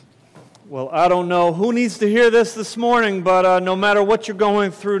Well, I don't know who needs to hear this morning, but no matter what you're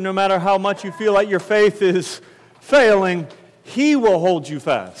going through, no matter how much you feel like your faith is failing, He will hold you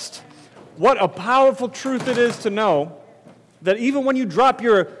fast. What a powerful truth it is to know that even when you drop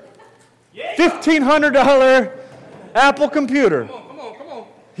your $1,500 Apple computer,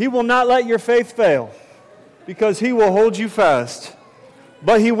 He will not let your faith fail because He will hold you fast.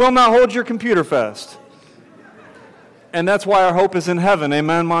 But He will not hold your computer fast. And that's why our hope is in heaven.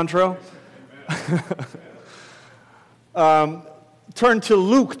 Amen, Montreux? Turn to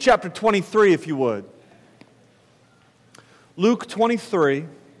Luke chapter 23, if you would. Luke 23.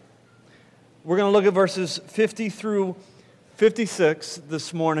 We're going to look at verses 50 through 56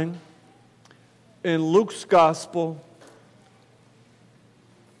 this morning in Luke's Gospel.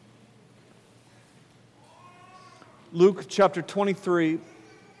 Luke chapter 23,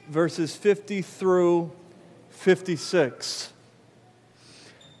 verses 50 through 56.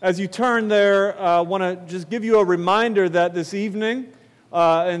 As you turn there, I want to just give you a reminder that this evening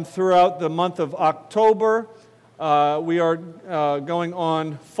and throughout the month of October, we are going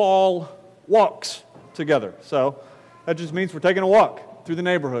on fall walks together. So that just means we're taking a walk through the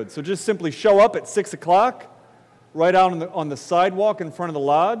neighborhood. So just simply show up at 6 o'clock right out on the sidewalk in front of the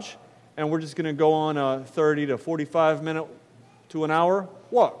lodge, and we're just going to go on a 30 to 45 minute to an hour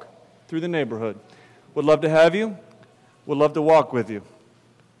walk through the neighborhood. Would love to have you. Would love to walk with you.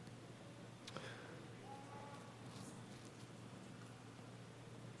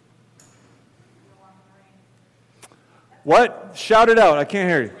 What? Shout it out. I can't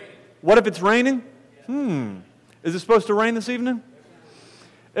hear you. What if it's raining? Is it supposed to rain this evening?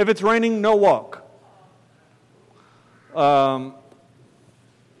 If it's raining, no walk.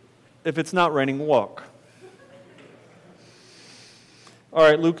 If it's not raining, walk. All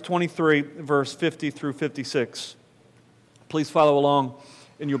right, Luke 23, verse 50 through 56. Please follow along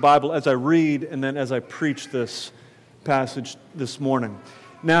in your Bible as I read and then as I preach this passage this morning.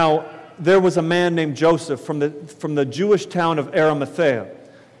 Now, there was a man named Joseph from the Jewish town of Arimathea.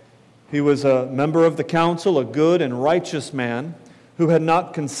 He was a member of the council, a good and righteous man who had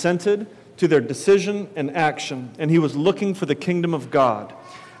not consented to their decision and action, and he was looking for the kingdom of God.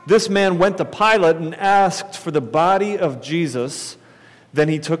 This man went to Pilate and asked for the body of Jesus. Then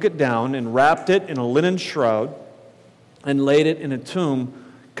he took it down and wrapped it in a linen shroud and laid it in a tomb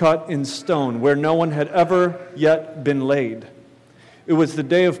cut in stone where no one had ever yet been laid. It was the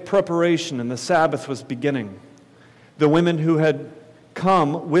day of preparation and the Sabbath was beginning. The women who had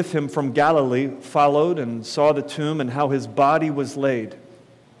come with him from Galilee followed and saw the tomb and how his body was laid.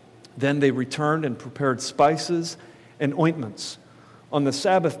 Then they returned and prepared spices and ointments. On the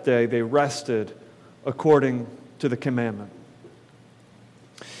Sabbath day they rested according to the commandment.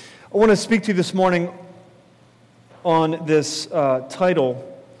 I want to speak to you this morning on this title,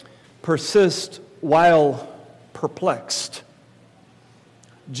 Persist While Perplexed.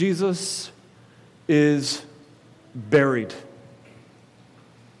 Jesus is buried.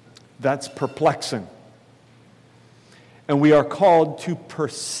 That's perplexing. And we are called to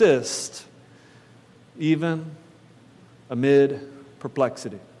persist even amid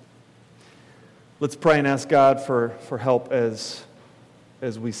perplexity. Let's pray and ask God for help as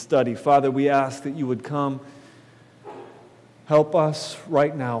we study. Father, we ask that you would come help us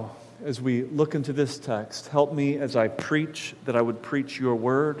right now as we look into this text. Help me as I preach, that I would preach your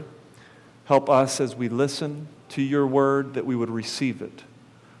word. Help us as we listen to your word, that we would receive it.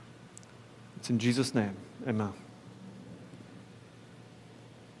 It's in Jesus' name. Amen.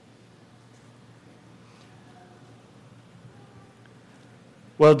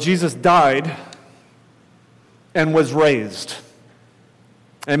 Well, Jesus died and was raised.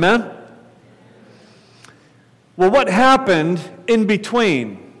 Amen? Well, what happened in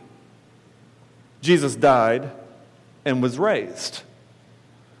between Jesus died and was raised?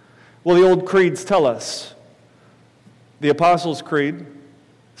 Well, the old creeds tell us. The Apostles' Creed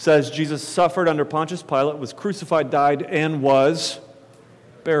says Jesus suffered under Pontius Pilate, was crucified, died, and was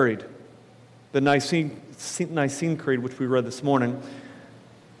buried. The Nicene Creed, which we read this morning,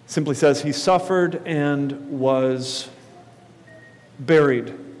 simply says he suffered and was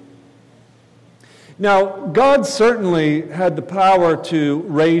buried. Now, God certainly had the power to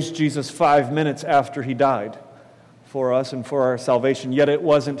raise Jesus 5 minutes after he died for us and for our salvation, yet it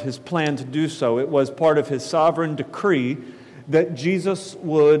wasn't his plan to do so. It was part of his sovereign decree that Jesus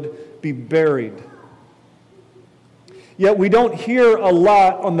would be buried. Yet we don't hear a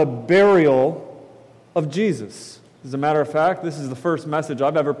lot on the burial of Jesus. As a matter of fact, this is the first message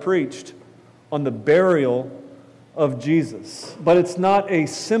I've ever preached on the burial of Jesus. But it's not a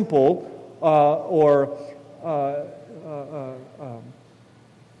simple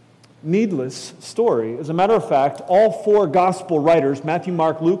needless story. As a matter of fact, all four gospel writers, Matthew,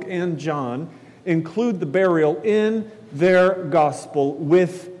 Mark, Luke, and John, include the burial in their gospel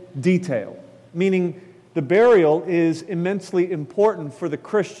with detail, meaning the burial is immensely important for the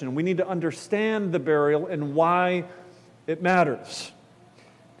Christian. We need to understand the burial and why it matters.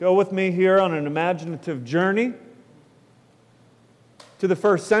 Go with me here on an imaginative journey to the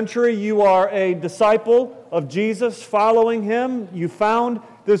first century. You are a disciple of Jesus, following Him. You found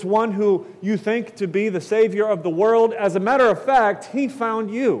this one who you think to be the Savior of the world. As a matter of fact, He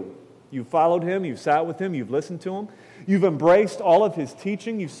found you. You followed Him, you've sat with Him, you've listened to Him, you've embraced all of His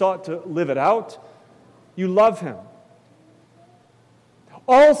teaching, you've sought to live it out. You love Him.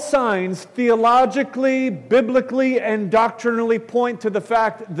 All signs theologically, biblically, and doctrinally point to the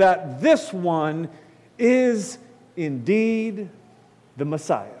fact that this one is indeed the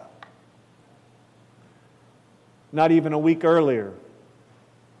Messiah. Not even a week earlier,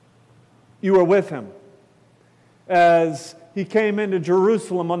 you were with Him as He came into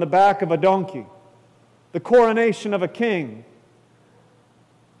Jerusalem on the back of a donkey, the coronation of a king.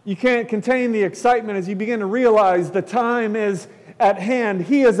 You can't contain the excitement as you begin to realize the time is at hand.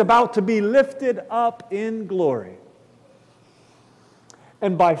 He is about to be lifted up in glory.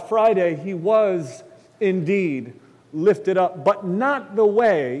 And by Friday, He was indeed lifted up, but not the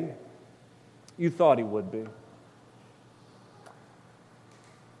way you thought He would be.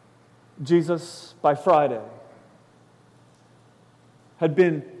 Jesus, by Friday, had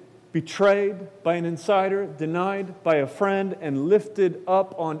been betrayed by an insider, denied by a friend, and lifted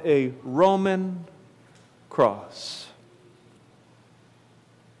up on a Roman cross.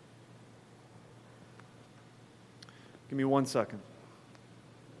 Give me 1 second.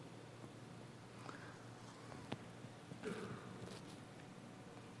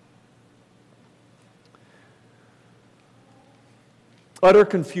 Utter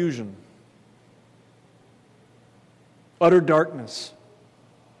confusion. Utter darkness.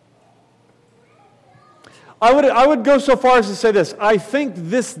 I would go so far as to say this. I think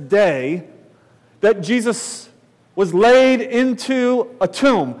this day that Jesus was laid into a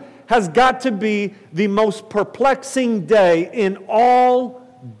tomb has got to be the most perplexing day in all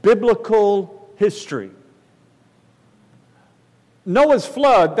biblical history. Noah's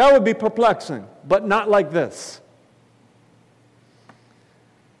flood, that would be perplexing, but not like this.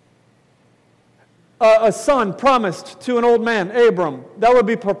 A son promised to an old man, Abram, that would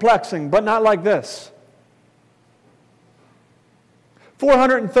be perplexing, but not like this.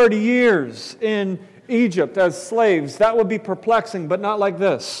 430 years in Egypt as slaves, that would be perplexing, but not like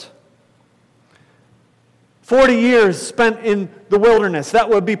this. 40 years spent in the wilderness, that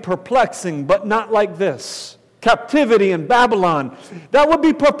would be perplexing, but not like this. Captivity in Babylon, that would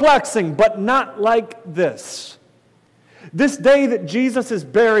be perplexing, but not like this. This day that Jesus is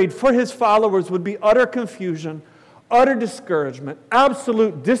buried for His followers would be utter confusion, utter discouragement,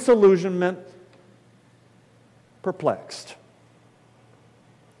 absolute disillusionment, perplexed.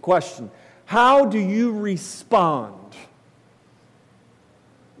 Question: how do you respond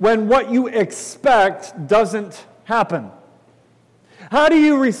when what you expect doesn't happen? How do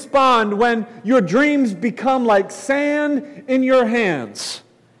you respond when your dreams become like sand in your hands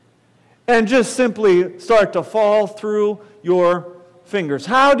and just simply start to fall through your fingers?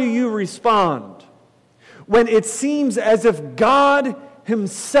 How do you respond when it seems as if God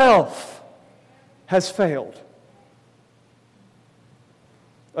Himself has failed?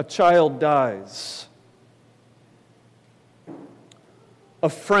 A child dies. A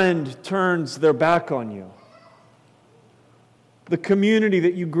friend turns their back on you. The community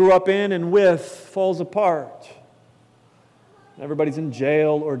that you grew up in and with falls apart. Everybody's in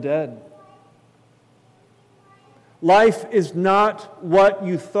jail or dead. Life is not what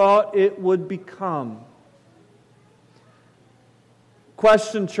you thought it would become.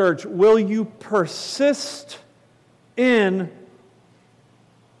 Question, church, will you persist in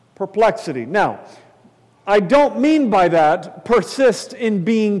perplexity? Now, I don't mean by that persist in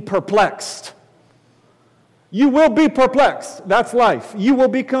being perplexed. You will be perplexed. That's life. You will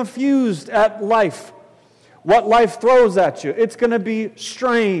be confused at life. What life throws at you. It's going to be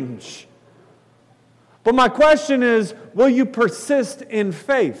strange. But my question is, will you persist in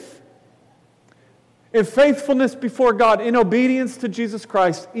faith? In faithfulness before God, in obedience to Jesus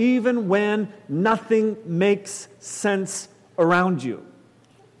Christ, even when nothing makes sense around you?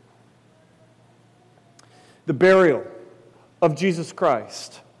 The burial of Jesus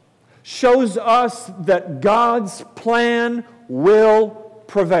Christ shows us that God's plan will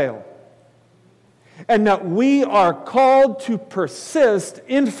prevail, and that we are called to persist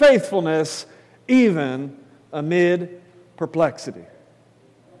in faithfulness even amid perplexity.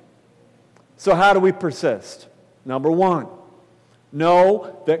 So how do we persist? Number one,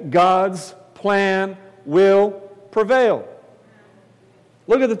 know that God's plan will prevail.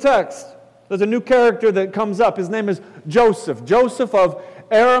 Look at the text. There's a new character that comes up. His name is Joseph. Joseph of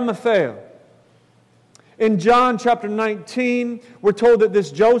Arimathea. In John chapter 19, we're told that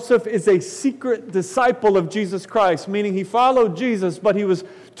this Joseph is a secret disciple of Jesus Christ, meaning he followed Jesus, but he was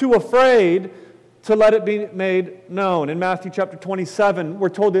too afraid to let it be made known. In Matthew chapter 27, we're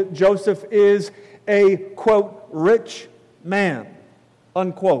told that Joseph is a, quote, rich man,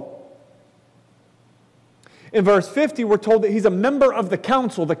 unquote. In verse 50, we're told that he's a member of the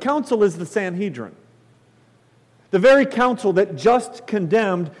council. The council is the Sanhedrin, the very council that just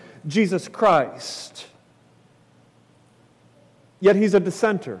condemned Jesus Christ. Yet he's a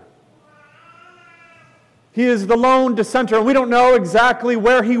dissenter. He is the lone dissenter, and we don't know exactly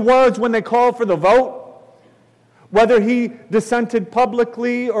where he was when they called for the vote, whether he dissented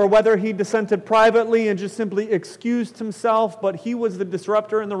publicly or whether he dissented privately and just simply excused himself, but he was the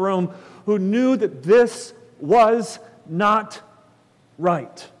disruptor in the room who knew that this was not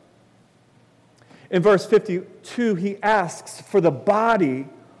right. In verse 52, he asks for the body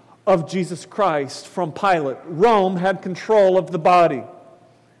of Jesus Christ from Pilate. Rome had control of the body.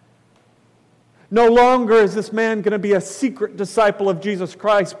 No longer is this man going to be a secret disciple of Jesus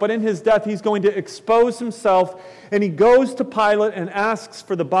Christ, but in his death he's going to expose himself, and he goes to Pilate and asks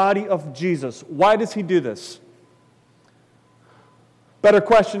for the body of Jesus. Why does he do this? Better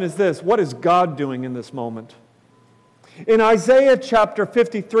question is this: what is God doing in this moment? In Isaiah chapter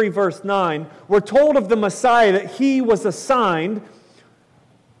 53, verse 9, we're told of the Messiah that he was assigned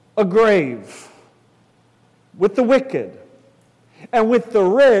a grave with the wicked and with the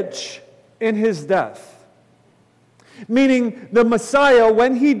rich in his death. Meaning the Messiah,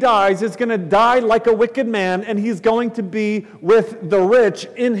 when he dies, is going to die like a wicked man, and he's going to be with the rich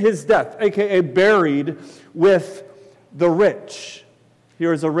in his death, aka buried with the rich.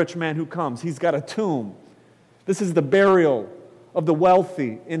 Here is a rich man who comes. He's got a tomb. This is the burial of the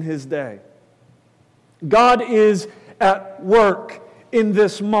wealthy in his day. God is at work in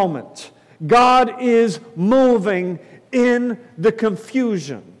this moment. God is moving in the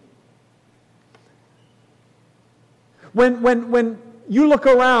confusion. When you look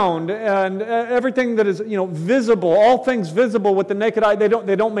around and everything that is visible, all things visible with the naked eye, they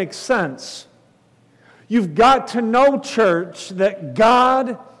don't make sense. You've got to know, church, that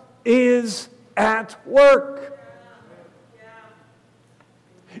God is at work.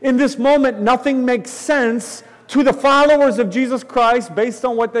 In this moment, nothing makes sense to the followers of Jesus Christ based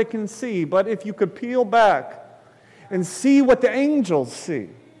on what they can see. But if you could peel back and see what the angels see,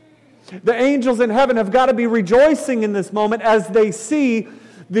 the angels in heaven have got to be rejoicing in this moment as they see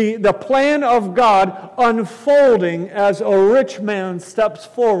the plan of God unfolding as a rich man steps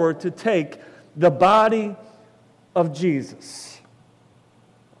forward to take the body of Jesus.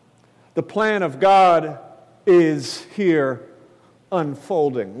 The plan of God is here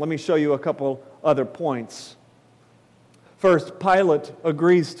unfolding. Let me show you a couple other points. First, Pilate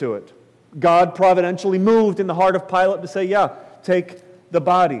agrees to it. God providentially moved in the heart of Pilate to say, yeah, take the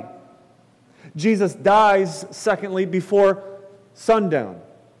body. Jesus dies, secondly, before sundown.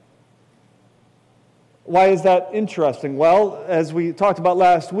 Why is that interesting? Well, as we talked about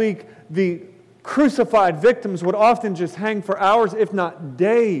last week, the crucified victims would often just hang for hours, if not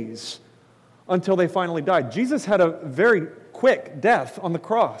days, until they finally died. Jesus had a very quick death on the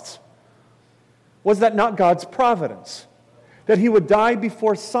cross. Was that not God's providence? That he would die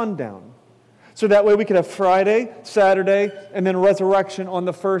before sundown. So that way we could have Friday, Saturday, and then resurrection on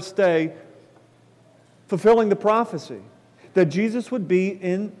the first day, fulfilling the prophecy that Jesus would be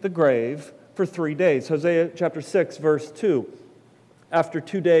in the grave for 3 days. Hosea chapter 6, verse 2. After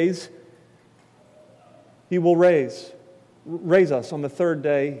 2 days, he will raise us. On the third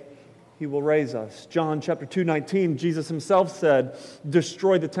day, he will raise us. John chapter 2:19, Jesus himself said,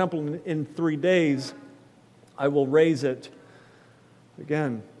 destroy the temple in 3 days, I will raise it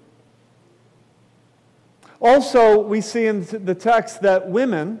again. Also, we see in the text that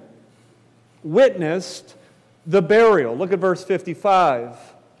women witnessed the burial. Look at verse 55.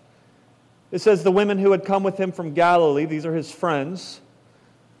 It says, the women who had come with him from Galilee, these are his friends,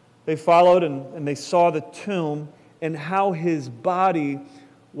 they followed and they saw the tomb and how his body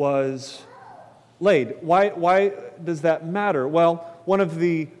was laid. Why does that matter? Well, one of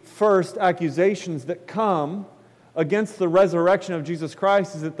the first accusations that come against the resurrection of Jesus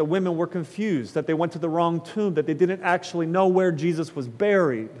Christ is that the women were confused, that they went to the wrong tomb, that they didn't actually know where Jesus was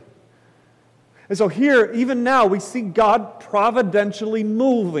buried. And so here, even now, we see God providentially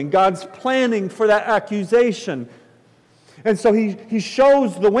moving. God's planning for that accusation. And so he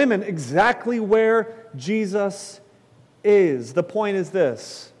shows the women exactly where Jesus is. The point is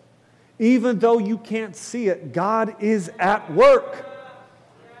this: even though you can't see it, God is at work.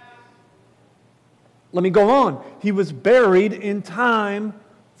 Let me go on. He was buried in time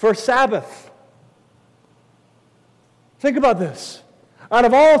for Sabbath. Think about this. Out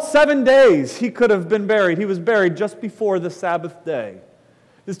of all 7 days he could have been buried, he was buried just before the Sabbath day.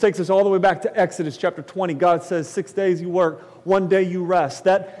 This takes us all the way back to Exodus chapter 20. God says, 6 days you work, 1 day you rest.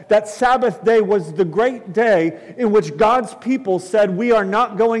 That Sabbath day was the great day in which God's people said, we are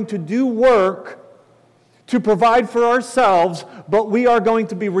not going to do work to provide for ourselves, but we are going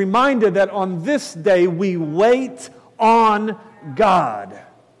to be reminded that on this day we wait on God.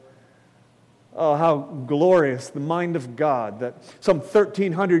 Oh, how glorious the mind of God, that some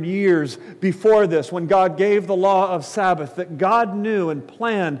 1,300 years before this, when God gave the law of Sabbath, that God knew and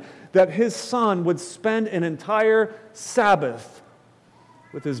planned that His Son would spend an entire Sabbath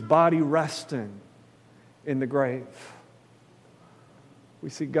with His body resting in the grave. We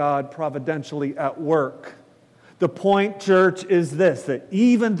see God providentially at work. The point, church, is this, that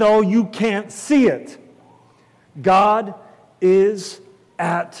even though you can't see it, God is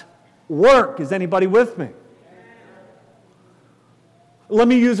at work. Is anybody with me? Let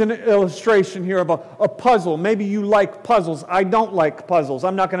me use an illustration here of a puzzle. Maybe you like puzzles. I don't like puzzles.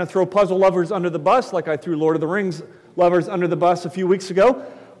 I'm not going to throw puzzle lovers under the bus like I threw Lord of the Rings lovers under the bus a few weeks ago,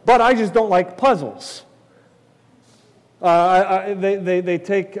 but I just don't like puzzles. They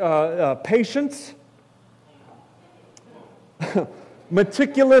take patience,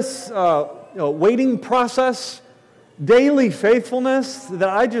 meticulous waiting process, daily faithfulness that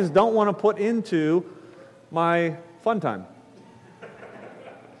I just don't want to put into my fun time.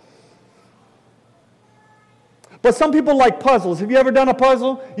 But some people like puzzles. Have you ever done a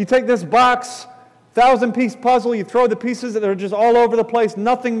puzzle? You take this box, 1,000-piece puzzle, you throw the pieces that are just all over the place,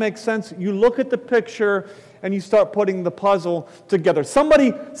 nothing makes sense. You look at the picture and you start putting the puzzle together.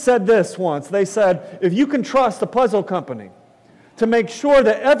 Somebody said this once. They said, if you can trust a puzzle company to make sure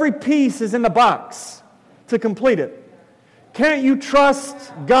that every piece is in the box to complete it, can't you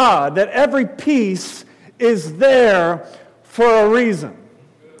trust God that every piece is there for a reason?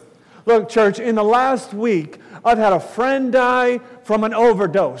 Look, church, in the last week, I've had a friend die from an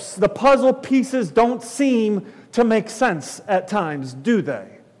overdose. The puzzle pieces don't seem to make sense at times, do they?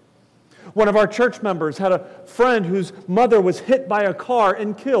 One of our church members had a friend whose mother was hit by a car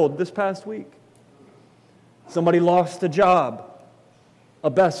and killed this past week. Somebody lost a job. A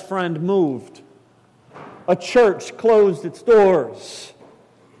best friend moved. A church closed its doors.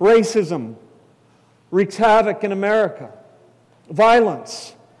 Racism wreaks havoc in America.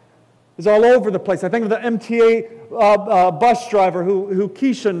 Violence is all over the place. I think of the MTA bus driver who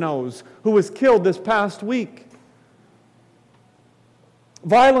Keisha knows, who was killed this past week.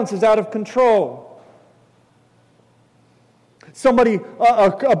 Violence is out of control. Somebody,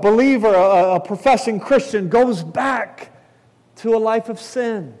 a believer, a professing Christian, goes back to a life of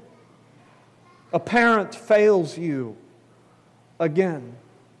sin. A parent fails you again.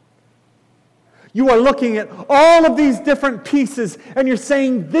 You are looking at all of these different pieces and you're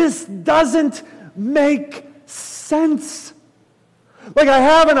saying, this doesn't make sense. Like, I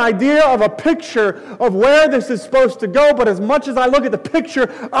have an idea of a picture of where this is supposed to go, but as much as I look at the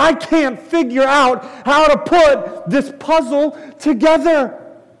picture, I can't figure out how to put this puzzle together.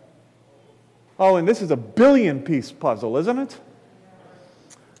 Oh, and this is a 1 billion-piece puzzle, isn't it?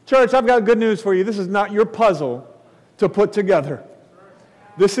 Church, I've got good news for you. This is not your puzzle to put together.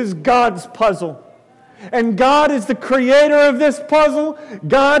 This is God's puzzle. And God is the creator of this puzzle.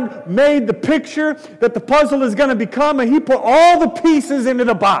 God made the picture that the puzzle is going to become, and He put all the pieces into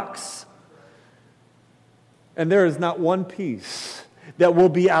the box. And there is not one piece that will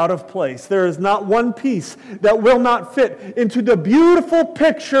be out of place. There is not one piece that will not fit into the beautiful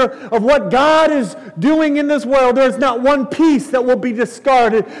picture of what God is doing in this world. There is not one piece that will be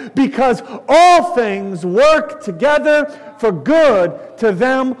discarded, because all things work together for good to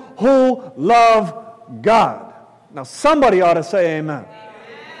them who love God. Now somebody ought to say amen.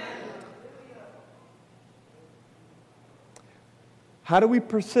 How do we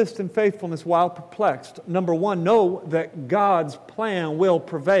persist in faithfulness while perplexed? Number one, know that God's plan will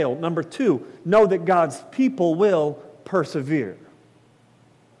prevail. Number two, know that God's people will persevere.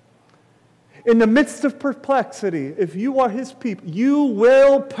 In the midst of perplexity, if you are His people, you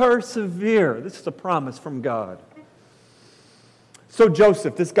will persevere. This is a promise from God. So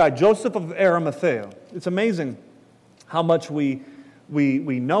Joseph, this guy, Joseph of Arimathea, it's amazing how much we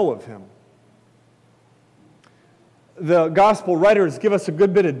know of him. the gospel writers give us a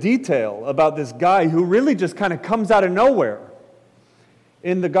good bit of detail about this guy who really just kind of comes out of nowhere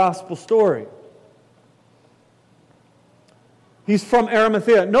in the gospel story. He's from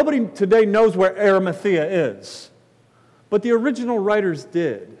Arimathea. Nobody today knows where Arimathea is, but the original writers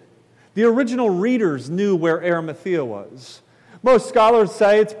did. The original readers knew where Arimathea was. Most scholars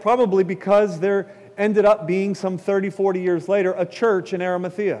say it's probably because there ended up being some 30, 40 years later a church in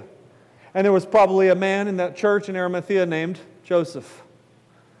Arimathea. And there was probably a man in that church in Arimathea named Joseph.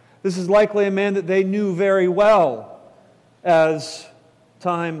 This is likely a man that they knew very well as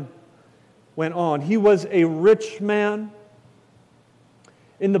time went on. He was a rich man.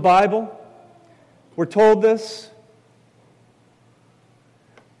 In the Bible, we're told this.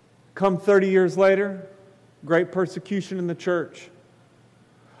 Come 30 years later, great persecution in the church.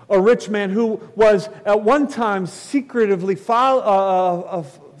 A rich man who was at one time secretively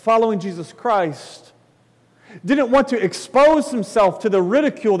following Jesus Christ didn't want to expose himself to the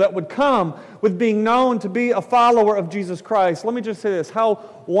ridicule that would come with being known to be a follower of Jesus Christ. Let me just say this,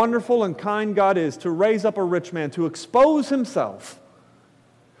 how wonderful and kind God is to raise up a rich man, to expose himself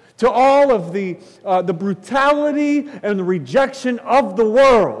to all of the brutality and the rejection of the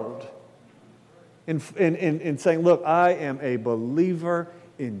world in saying, look, I am a believer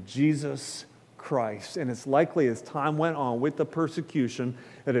in Jesus Christ. And it's likely as time went on with the persecution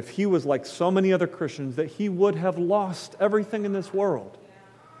that if he was like so many other Christians, that he would have lost everything in this world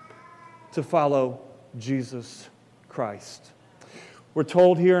to follow Jesus Christ. We're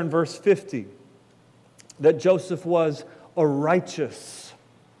told here in verse 50 that Joseph was a righteous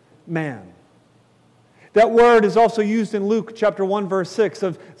man. That word is also used in Luke chapter 1, verse 6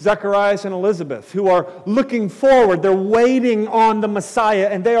 of Zacharias and Elizabeth, who are looking forward. They're waiting on the Messiah,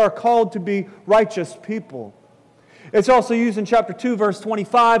 and they are called to be righteous people. It's also used in chapter 2, verse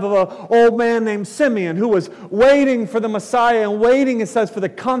 25 of an old man named Simeon who was waiting for the Messiah and waiting, it says, for the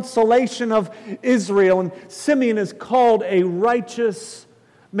consolation of Israel. And Simeon is called a righteous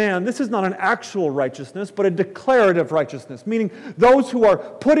man. This is not an actual righteousness, but a declarative righteousness, meaning those who are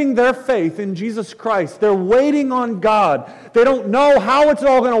putting their faith in Jesus Christ, they're waiting on God. They don't know how it's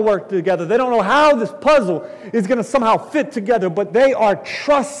all going to work together. They don't know how this puzzle is going to somehow fit together, but they are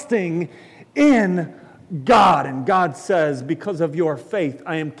trusting in God. And God says, because of your faith,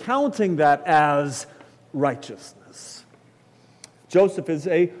 I am counting that as righteousness. Joseph is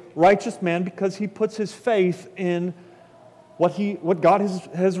a righteous man because he puts his faith in what God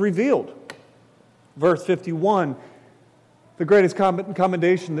has revealed. Verse 51, the greatest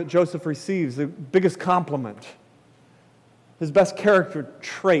commendation that Joseph receives, the biggest compliment, his best character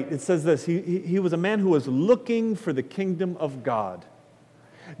trait. It says this, he was a man who was looking for the kingdom of God.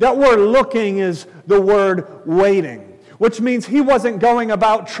 That word looking is the word waiting, which means he wasn't going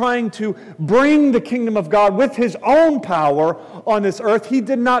about trying to bring the kingdom of God with his own power on this earth. He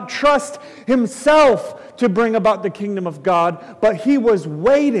did not trust himself to bring about the kingdom of God, but he was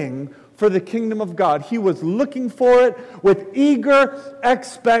waiting for the kingdom of God. He was looking for it with eager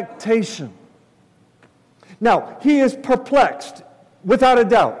expectation. Now, he is perplexed, without a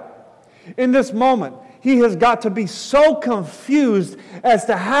doubt. In this moment, he has got to be so confused as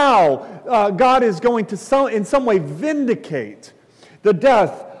to how God is going to in some way vindicate the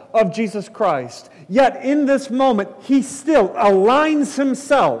death of Jesus Christ. Yet in this moment, he still aligns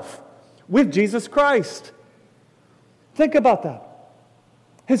himself with Jesus Christ. Think about that.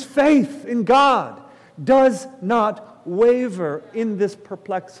 His faith in God does not waver in this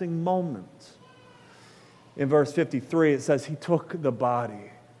perplexing moment. In verse 53, it says he took the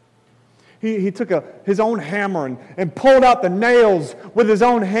body. He took his own hammer and pulled out the nails with his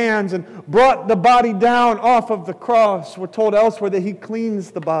own hands and brought the body down off of the cross. We're told elsewhere that he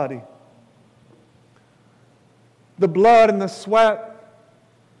cleans the body. The blood and the sweat,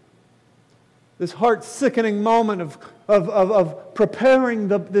 this heart-sickening moment of preparing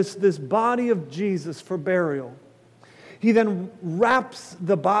this body of Jesus for burial. He then wraps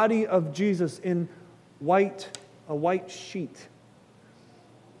the body of Jesus in a white sheet.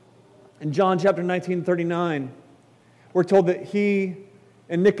 In John chapter 19:39, we're told that he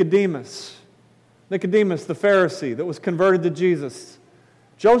and Nicodemus the Pharisee that was converted to Jesus,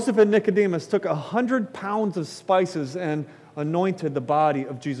 Joseph and Nicodemus took 100 pounds of spices and anointed the body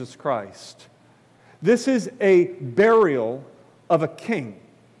of Jesus Christ. This is a burial of a king.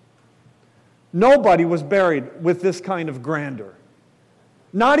 Nobody was buried with this kind of grandeur.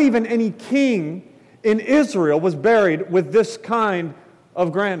 Not even any king in Israel was buried with this kind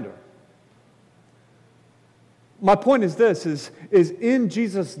of grandeur. My point is this, is in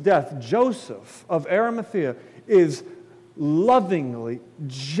Jesus' death, Joseph of Arimathea is lovingly,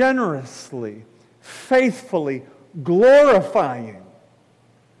 generously, faithfully glorifying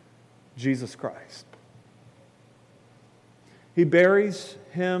Jesus Christ. He buries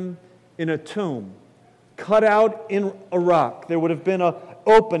him in a tomb cut out in a rock. There would have been an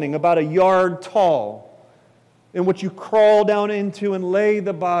opening about a yard tall in which you crawl down into and lay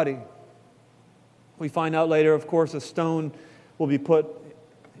the body. We find out later, of course, a stone will be put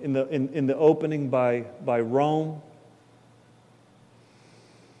in the opening by Rome.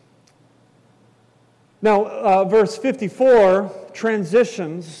 Now, verse 54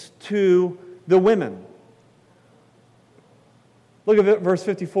 transitions to the women. Look at verse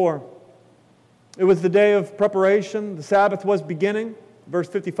 54. It was the day of preparation. The Sabbath was beginning. Verse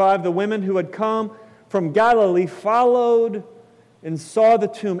 55, the women who had come from Galilee followed and saw the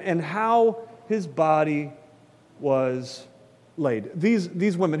tomb and how his body was laid.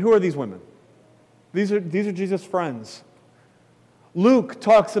 These women, who are these women? These are Jesus' friends. Luke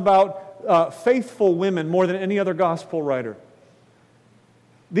talks about faithful women more than any other gospel writer.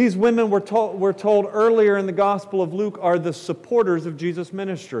 These women, we're told earlier in the Gospel of Luke, are the supporters of Jesus'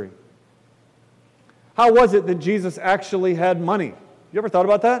 ministry. How was it that Jesus actually had money? You ever thought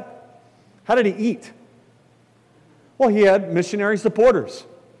about that? How did he eat? Well, he had missionary supporters.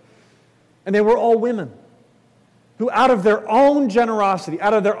 And they were all women who, out of their own generosity,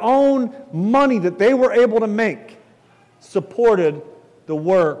 out of their own money that they were able to make, supported the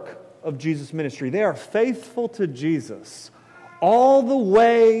work of Jesus' ministry. They are faithful to Jesus all the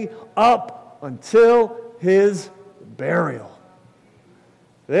way up until his burial.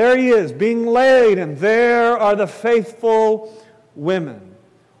 There he is, being laid, and there are the faithful women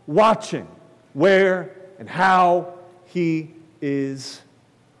watching where and how he is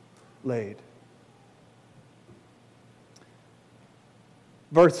laid.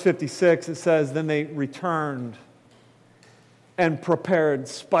 Verse 56, it says, then they returned and prepared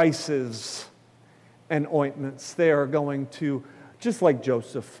spices and ointments. They are going to, just like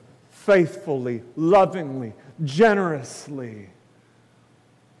Joseph, faithfully, lovingly, generously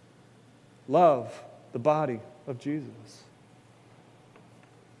love the body of Jesus.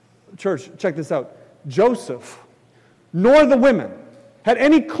 Church, check this out. Joseph, nor the women, had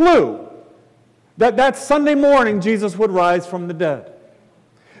any clue that Sunday morning Jesus would rise from the dead.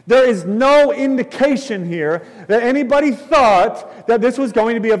 There is no indication here that anybody thought that this was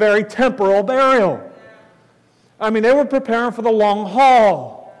going to be a very temporal burial. I mean, they were preparing for the long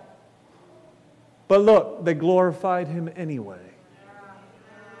haul. But look, they glorified him anyway.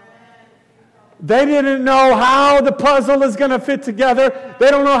 They didn't know how the puzzle is going to fit together.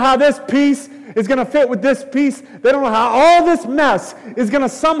 They don't know how this piece is going to fit with this piece. They don't know how all this mess is going to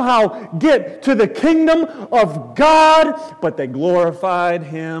somehow get to the kingdom of God, but they glorified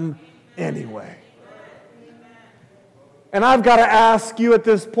him anyway. And I've got to ask you at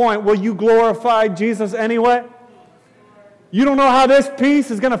this point, will you glorify Jesus anyway? You don't know how this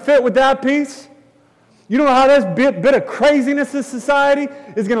piece is going to fit with that piece? You don't know how this bit of craziness in society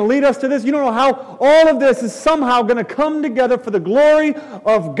is going to lead us to this? You don't know how all of this is somehow going to come together for the glory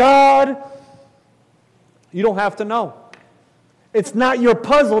of God? You don't have to know. It's not your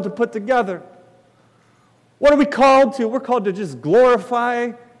puzzle to put together. What are we called to? We're called to just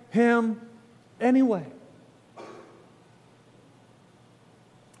glorify him anyway.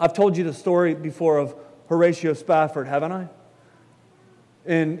 I've told you the story before of Horatio Spafford, haven't I?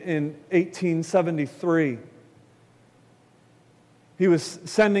 In 1873, he was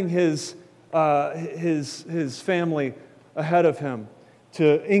sending his family ahead of him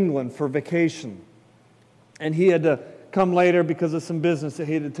to England for vacation. And he had to come later because of some business that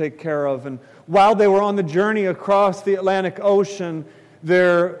he had to take care of. And while they were on the journey across the Atlantic Ocean,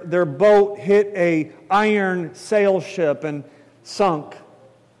 their boat hit an iron sail ship and sunk.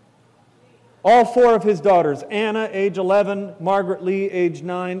 All four of his daughters, Anna, age 11, Margaret Lee, age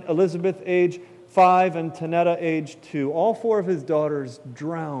 9, Elizabeth, age 5, and Tanetta, age 2. All four of his daughters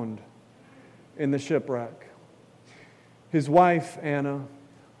drowned in the shipwreck. His wife, Anna,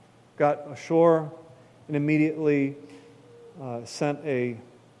 got ashore and immediately sent a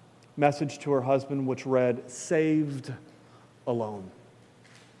message to her husband which read, "Saved alone."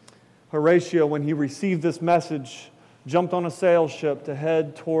 Horatio, when he received this message, jumped on a sail ship to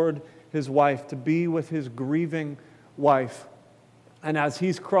head toward his wife, to be with his grieving wife. And as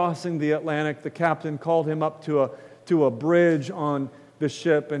he's crossing the Atlantic, the captain called him up to a bridge on the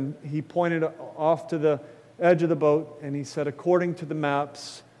ship, and he pointed off to the edge of the boat, and he said, according to the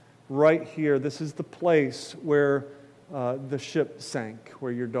maps, right here, this is the place where the ship sank,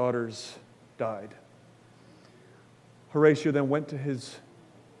 where your daughters died. Horatio then went to his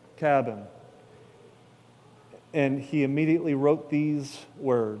cabin, and he immediately wrote these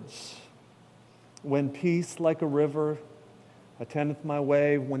words. When peace like a river attendeth my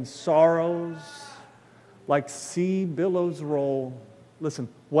way, when sorrows like sea billows roll. Listen,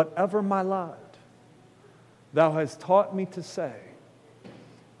 whatever my lot, thou hast taught me to say,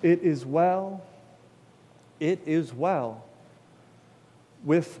 it is well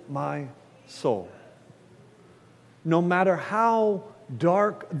with my soul. No matter how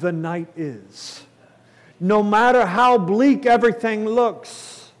dark the night is, no matter how bleak everything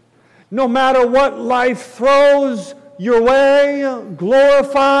looks, no matter what life throws your way,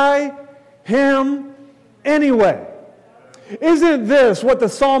 glorify Him anyway. Isn't this what the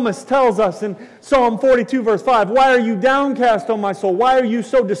psalmist tells us in Psalm 42, verse 5? Why are you downcast, O my soul? Why are you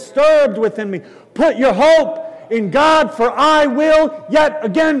so disturbed within me? Put your hope in God, for I will yet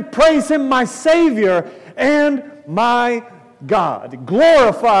again praise Him, my Savior and my God.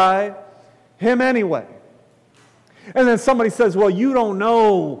 Glorify Him anyway. And then somebody says, well, you don't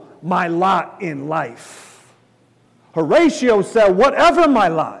know my lot in life. Horatio said, whatever my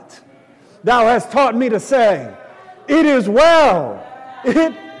lot, thou hast taught me to say, it is well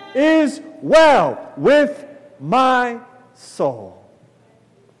with my soul.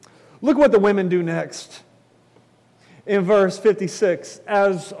 Look what the women do next. In verse 56,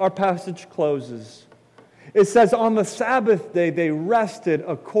 as our passage closes, it says, on the Sabbath day they rested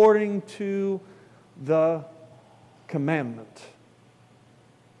according to the commandment.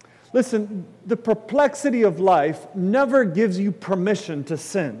 Listen, the perplexity of life never gives you permission to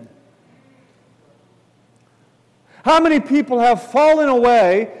sin. How many people have fallen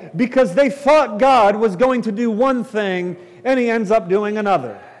away because they thought God was going to do one thing and He ends up doing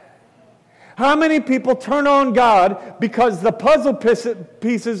another? How many people turn on God because the puzzle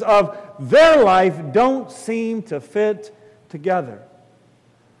pieces of their life don't seem to fit together?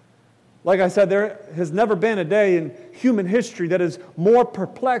 Like I said, there has never been a day in human history that is more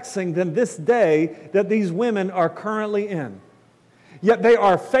perplexing than this day that these women are currently in. Yet they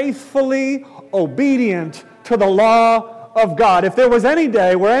are faithfully obedient to the law of God. If there was any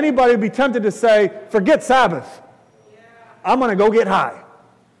day where anybody would be tempted to say, forget Sabbath, I'm going to go get high,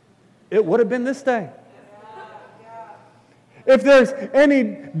 it would have been this day. If there's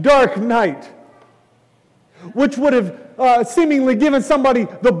any dark night which would have seemingly given somebody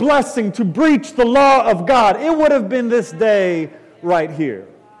the blessing to breach the law of God, it would have been this day right here.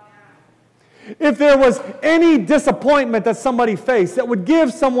 If there was any disappointment that somebody faced that would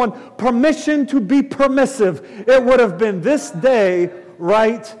give someone permission to be permissive, it would have been this day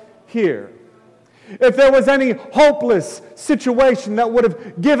right here. If there was any hopeless situation that would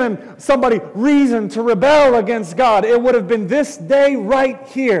have given somebody reason to rebel against God, it would have been this day right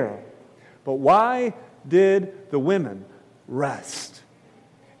here. But why did the women rest?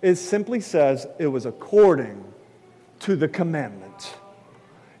 It simply says it was according to the commandment.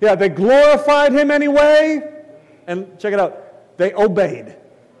 Yeah, they glorified Him anyway, and check it out, they obeyed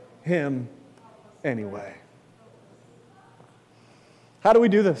Him anyway. How do we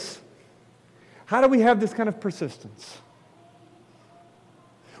do this? How do we have this kind of persistence?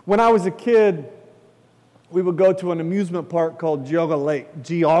 When I was a kid, we would go to an amusement park called Geauga Lake.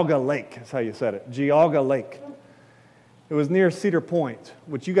 Geauga Lake is how you said it. Geauga Lake. It was near Cedar Point,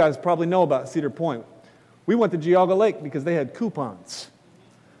 which you guys probably know about Cedar Point. We went to Geauga Lake because they had coupons.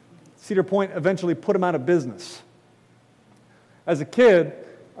 Cedar Point eventually put them out of business. As a kid,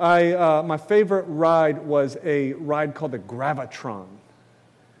 my favorite ride was a ride called the Gravitron.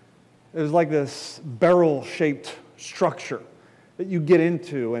 It was like this barrel-shaped structure that you get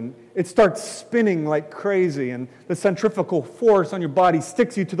into, and it starts spinning like crazy, and the centrifugal force on your body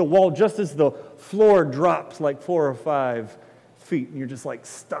sticks you to the wall just as the floor drops like 4 or 5 feet, and you're just like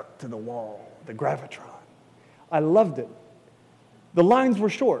stuck to the wall, the Gravitron. I loved it. The lines were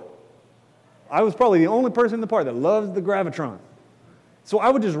short. I was probably the only person in the park that loves the Gravitron. So I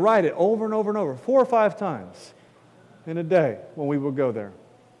would just ride it over and over and over, 4 or 5 times in a day when we would go there.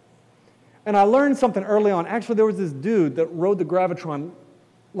 And I learned something early on. Actually, there was this dude that rode the Gravitron,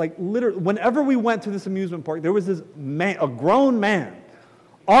 like literally, whenever we went to this amusement park, there was this man, a grown man,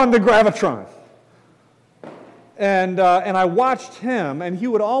 on the Gravitron. And I watched him, and he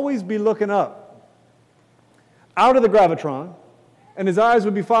would always be looking up out of the Gravitron, and his eyes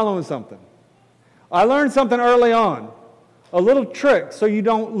would be following something. I learned something early on, a little trick so you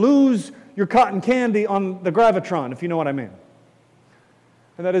don't lose your cotton candy on the Gravitron, if you know what I mean.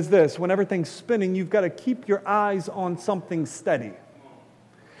 And that is this: when everything's spinning, you've got to keep your eyes on something steady.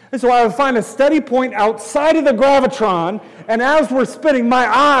 And so I would find a steady point outside of the Gravitron, and as we're spinning, my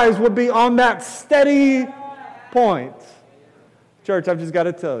eyes would be on that steady point. Church, I've just got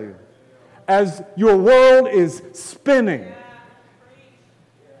to tell you, as your world is spinning,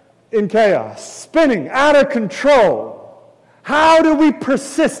 in chaos, spinning out of control. How do we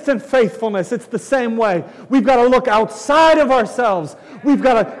persist in faithfulness? It's the same way. We've got to look outside of ourselves. We've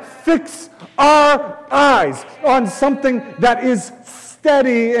got to fix our eyes on something that is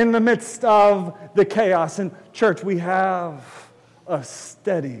steady in the midst of the chaos. And church, we have a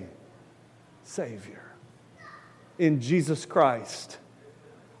steady Savior in Jesus Christ,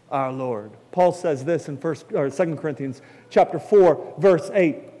 our Lord. Paul says this in 2 Corinthians chapter 4, verse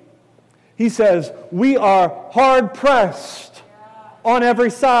 8. He says, we are hard-pressed on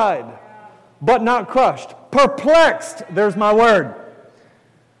every side, but not crushed. Perplexed, there's my word,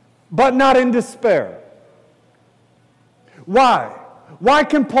 but not in despair. Why? Why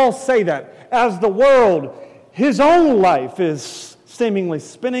can Paul say that? As the world, his own life is seemingly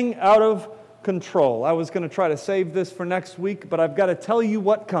spinning out of control. I was going to try to save this for next week, but I've got to tell you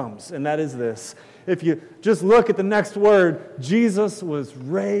what comes, and that is this. If you just look at the next word, Jesus was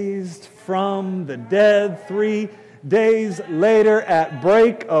raised from the dead 3 days later at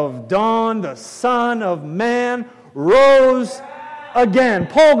break of dawn. The Son of Man rose again.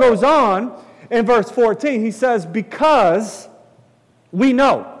 Paul goes on in verse 14. He says, because we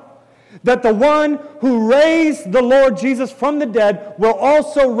know that the one who raised the Lord Jesus from the dead will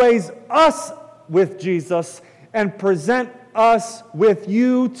also raise us with Jesus and present us with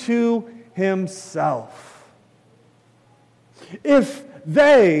you to Himself. If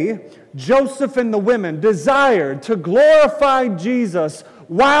they, Joseph and the women, desired to glorify Jesus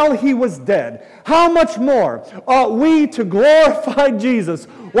while He was dead, how much more ought we to glorify Jesus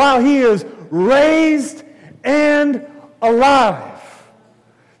while He is raised and alive?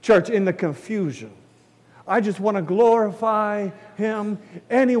 Church, in the confusion, I just want to glorify Him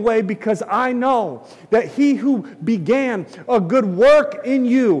anyway, because I know that He who began a good work in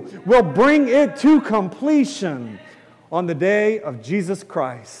you will bring it to completion on the day of Jesus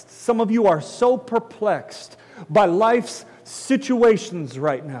Christ. Some of you are so perplexed by life's situations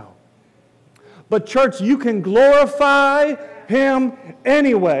right now. But church, you can glorify Him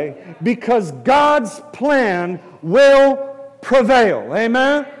anyway, because God's plan will prevail.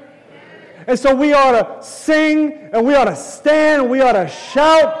 Amen? And so we ought to sing, and we ought to stand, and we ought to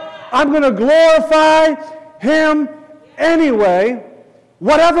shout, I'm going to glorify Him anyway,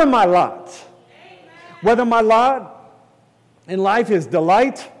 whatever my lot. Whether my lot in life is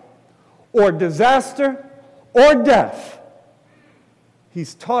delight, or disaster, or death,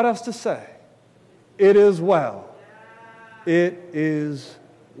 He's taught us to say, it is well. It is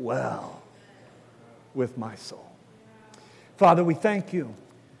well with my soul. Father, we thank You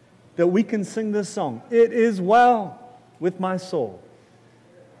that we can sing this song, it is well with my soul,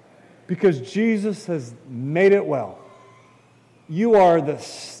 because Jesus has made it well. You are the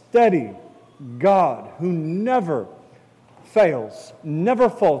steady God who never fails, never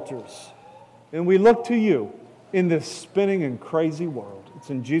falters, and we look to You in this spinning and crazy world. It's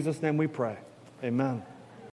in Jesus' name we pray. Amen.